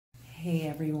Hey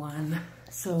everyone,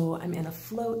 so I'm in a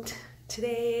float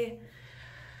today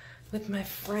with my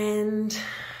friend.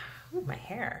 Ooh, my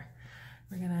hair.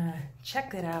 We're gonna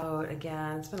check it out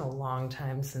again. It's been a long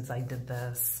time since I did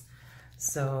this,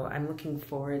 so I'm looking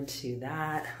forward to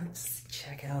that. Let's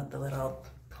check out the little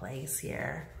place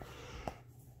here.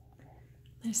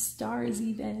 There's stars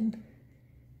even.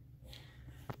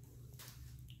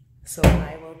 So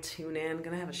I will tune in,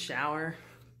 gonna have a shower,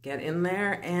 get in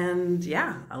there, and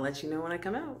yeah, I'll let you know when I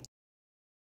come out.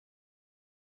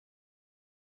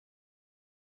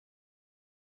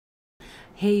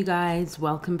 Hey you guys,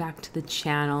 welcome back to the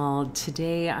channel.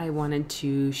 Today I wanted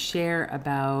to share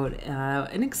about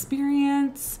an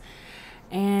experience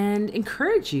and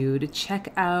encourage you to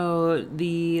check out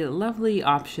the lovely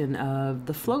option of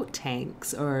the float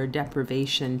tanks or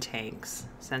deprivation tanks.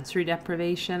 Sensory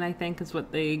deprivation, I think, is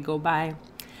what they go by.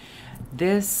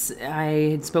 This I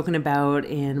had spoken about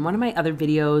in one of my other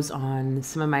videos on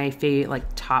some of my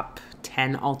top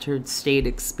 10 altered state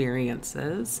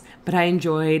experiences, but I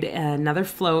enjoyed another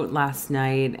float last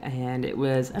night and it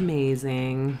was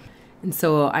amazing. And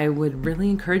so I would really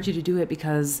encourage you to do it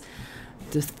because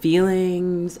the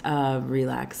feelings of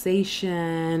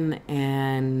relaxation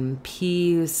and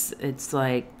peace, it's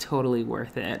like totally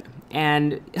worth it.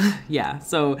 And yeah,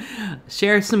 so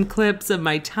share some clips of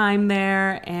my time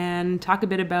there and talk a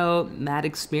bit about that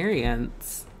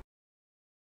experience.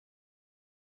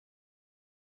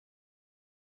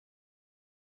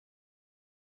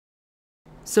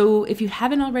 So if you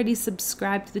haven't already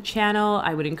subscribed to the channel,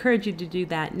 I would encourage you to do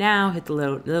that now. Hit the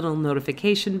little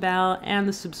notification bell and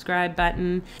the subscribe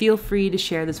button. Feel free to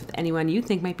share this with anyone you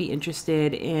think might be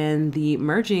interested in the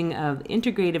merging of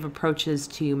integrative approaches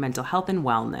to mental health and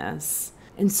wellness.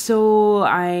 And so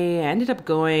I ended up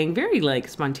going very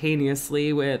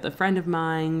spontaneously with a friend of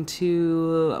mine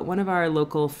to one of our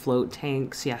local float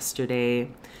tanks yesterday.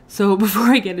 So before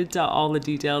I get into all the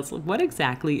details, what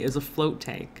exactly is a float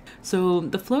tank? So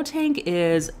the float tank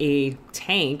is a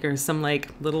tank or some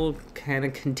little kind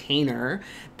of container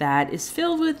that is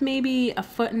filled with maybe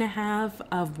 1.5 feet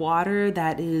of water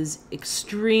that is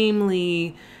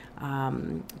extremely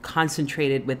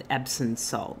concentrated with Epsom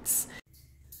salts.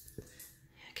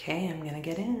 Okay, I'm gonna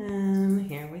get in.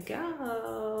 Here we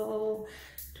go.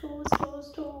 Toes,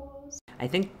 toes, toes. I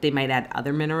think they might add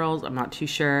other minerals, I'm not too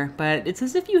sure, but it's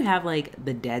as if you have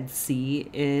the Dead Sea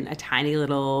in a tiny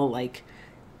little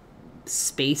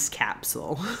space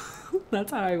capsule.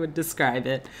 That's how I would describe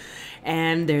it.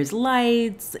 And there's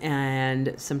lights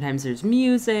and sometimes there's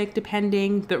music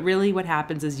depending, but really what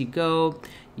happens is you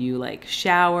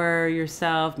shower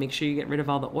yourself, make sure you get rid of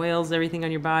all the oils, everything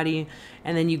on your body,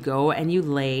 and then you go and you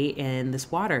lay in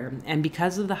this water. And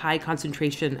because of the high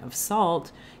concentration of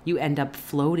salt, you end up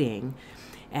floating.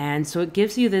 And so it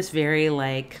gives you this very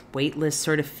weightless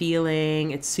sort of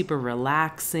feeling. It's super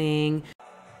relaxing.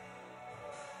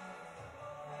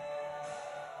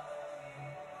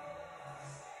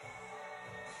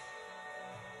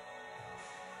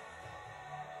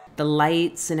 The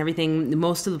lights and everything,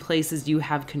 most of the places you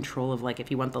have control of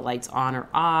if you want the lights on or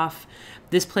off.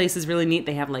 This place is really neat.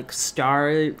 They have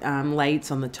star lights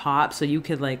on the top, so you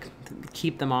could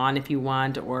keep them on if you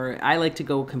want, or I like to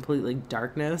go completely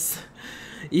darkness.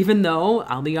 Even though,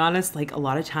 I'll be honest, a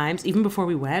lot of times, even before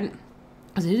we went,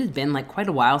 because it had been quite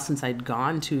a while since I'd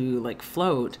gone to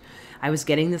float, I was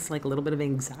getting this little bit of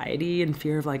anxiety and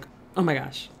fear of oh my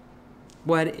gosh,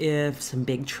 what if some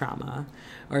big trauma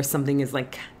or something is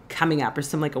coming up, or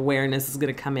some awareness is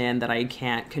going to come in that I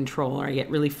can't control or I get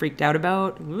really freaked out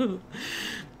about. Ooh.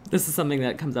 This is something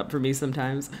that comes up for me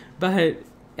sometimes, but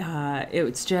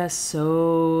it's just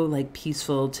so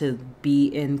peaceful to be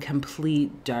in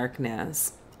complete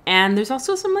darkness. And there's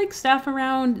also some stuff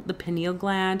around the pineal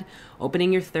gland,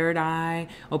 opening your third eye,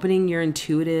 opening your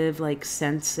intuitive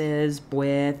senses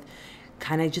with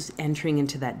kind of just entering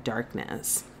into that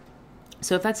darkness.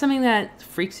 So if that's something that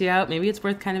freaks you out, maybe it's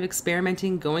worth kind of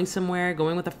experimenting, going somewhere,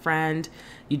 going with a friend.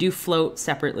 You do float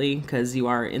separately because you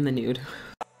are in the nude.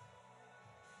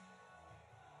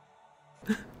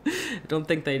 I don't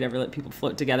think they'd ever let people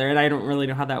float together, and I don't really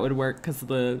know how that would work because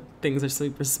the things are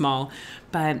super small.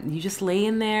 But you just lay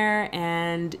in there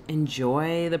and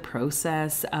enjoy the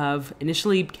process of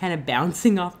initially kind of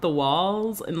bouncing off the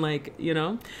walls and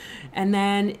and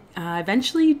then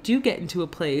eventually do get into a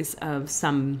place of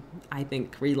some, I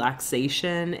think,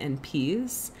 relaxation and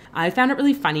peace. I found it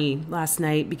really funny last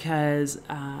night because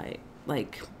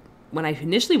when I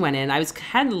initially went in, I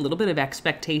had a little bit of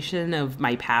expectation of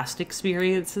my past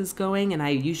experiences going, and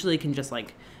I usually can just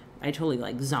I totally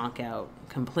like zonk out,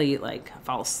 complete, like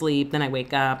fall asleep, then I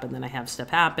wake up and then I have stuff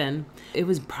happen. It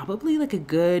was probably like a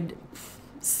good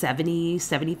 70,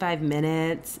 75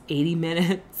 minutes, 80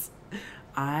 minutes.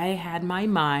 I had my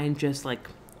mind just like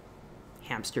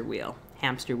hamster wheel,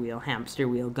 hamster wheel, hamster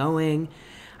wheel going.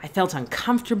 I felt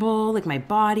uncomfortable, like my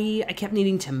body, I kept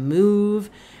needing to move.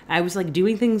 I was like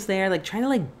doing things there, like trying to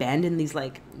like bend in these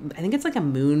like, I think it's like a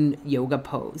moon yoga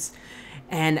pose.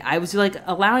 And I was like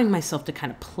allowing myself to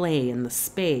kind of play in the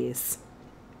space.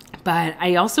 But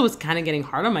I also was kind of getting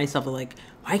hard on myself, like,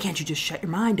 why can't you just shut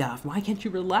your mind off? Why can't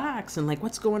you relax? And like,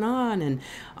 what's going on? And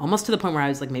almost to the point where I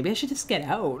was like, maybe I should just get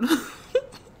out.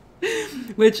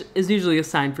 Which is usually a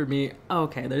sign for me,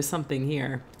 okay, there's something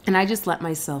here. And I just let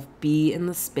myself be in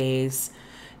the space,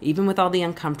 even with all the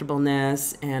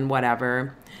uncomfortableness and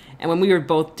whatever. And when we were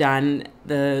both done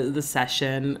the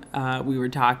session, we were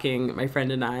talking, my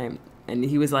friend and I, and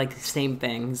he was like, same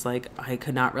thing. He's like, I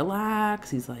could not relax.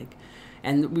 He's like,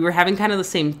 and we were having kind of the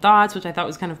same thoughts, which I thought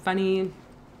was kind of funny,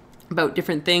 about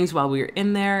different things while we were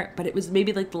in there. But it was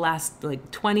maybe like the last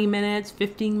like 20 minutes,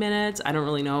 15 minutes. I don't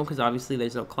really know, because obviously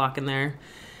there's no clock in there.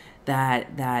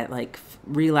 That like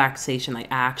relaxation, I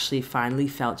actually finally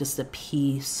felt just a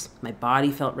peace. My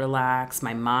body felt relaxed.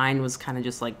 My mind was kind of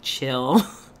just like chill.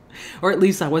 Or at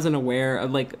least I wasn't aware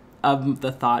of like of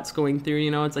the thoughts going through,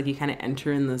 you know. It's like you kind of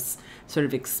enter in this sort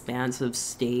of expansive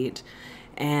state.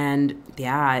 And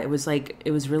yeah, it was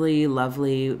really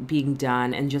lovely being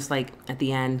done. And just like at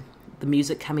the end, the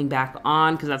music coming back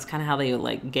on, because that's kind of how they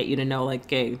like get you to know, like,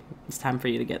 hey, it's time for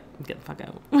you to get the fuck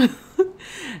out.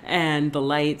 And the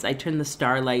lights, I turned the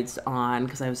star lights on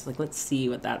because I was like, let's see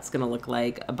what that's gonna look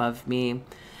like above me,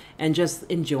 and just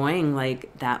enjoying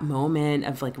like that moment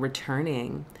of like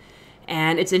returning.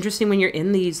 And it's interesting when you're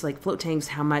in these like float tanks,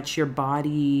 how much your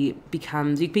body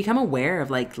becomes, you become aware of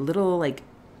like little like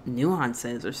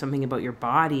nuances or something about your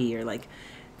body, or like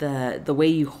the way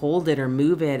you hold it or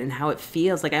move it and how it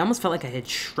feels. Like I almost felt like I had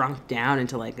shrunk down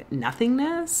into like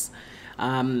nothingness.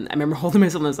 I remember holding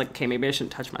myself and I was like, okay, maybe I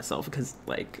shouldn't touch myself, because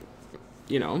like,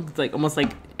 you know, it's like almost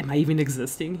like, am I even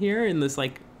existing here in this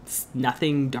like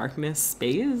nothing darkness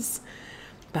space?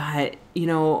 But, you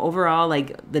know, overall,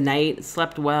 like the night,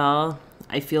 slept well.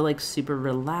 I feel like super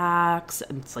relaxed.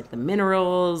 It's like the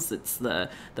minerals, it's the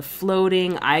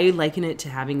floating. I liken it to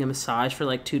having a massage for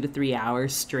like 2 to 3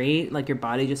 hours straight. Like your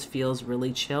body just feels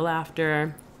really chill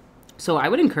after. So I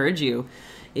would encourage you,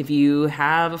 if you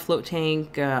have a float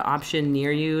tank option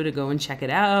near you, to go and check it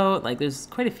out. Like there's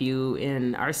quite a few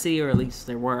in our city, or at least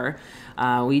there were.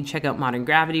 We check out Modern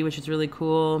Gravity, which is really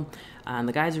cool.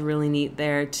 The guys are really neat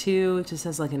there too. It just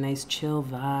has like a nice chill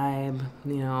vibe,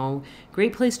 you know,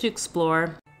 great place to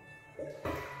explore.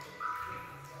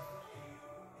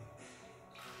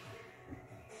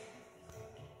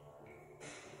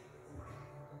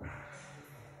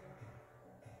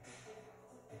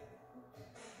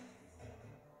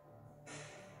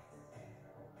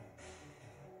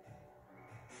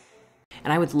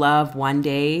 And I would love one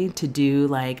day to do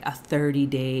like a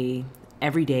 30-day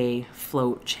everyday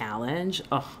float challenge.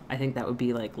 Oh, I think that would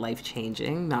be like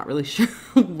life-changing. Not really sure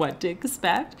what to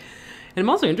expect. And I'm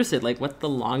also interested, like, what the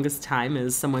longest time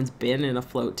is someone's been in a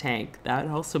float tank. That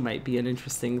also might be an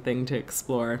interesting thing to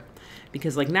explore.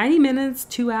 Because like 90 minutes,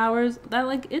 2 hours, that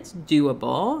like, it's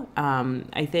doable.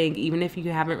 I think even if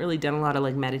you haven't really done a lot of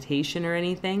like meditation or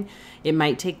anything, it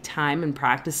might take time and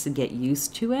practice to get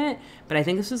used to it. But I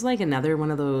think this is like another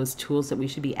one of those tools that we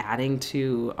should be adding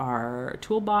to our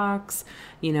toolbox,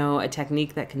 you know, a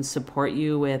technique that can support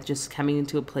you with just coming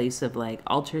into a place of like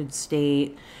altered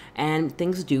state. And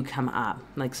things do come up.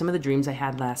 Like some of the dreams I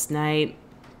had last night,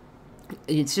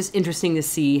 it's just interesting to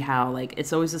see how like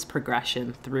it's always this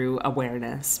progression through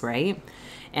awareness, right?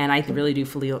 And I really do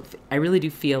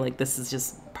feel like this is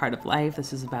just part of life.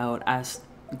 This is about us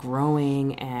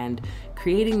growing and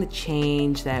creating the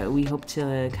change that we hope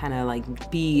to kind of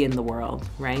like be in the world,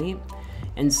 right?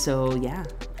 And so yeah,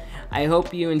 I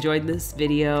hope you enjoyed this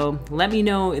video. Let me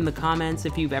know in the comments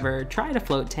if you've ever tried a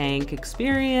float tank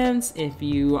experience, if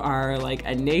you are like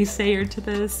a naysayer to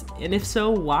this, and if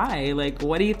so, why? Like,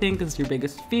 what do you think is your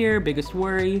biggest fear, biggest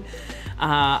worry?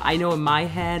 I know in my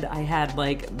head, I had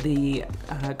like the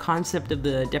concept of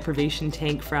the deprivation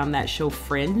tank from that show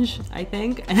Fringe, I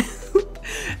think.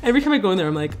 Every time I go in there,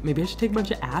 I'm like, maybe I should take a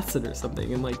bunch of acid or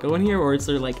something and like go in here, or is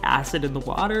there like acid in the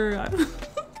water?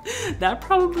 That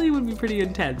probably would be pretty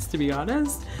intense, to be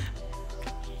honest.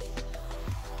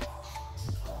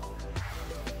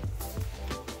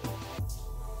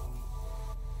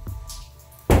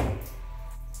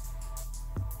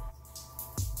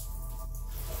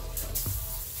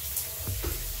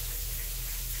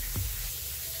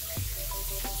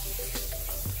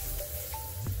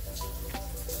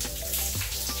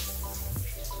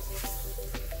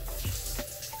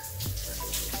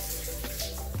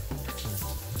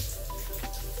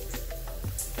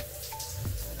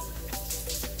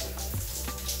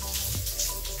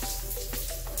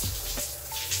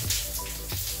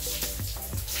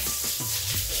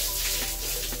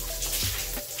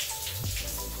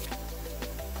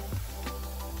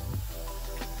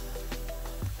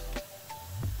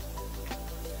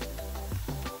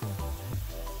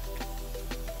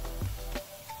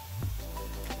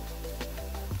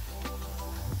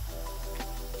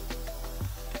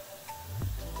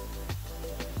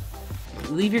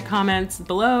 leave your comments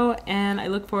below, and I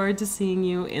look forward to seeing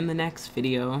you in the next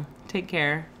video. Take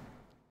care.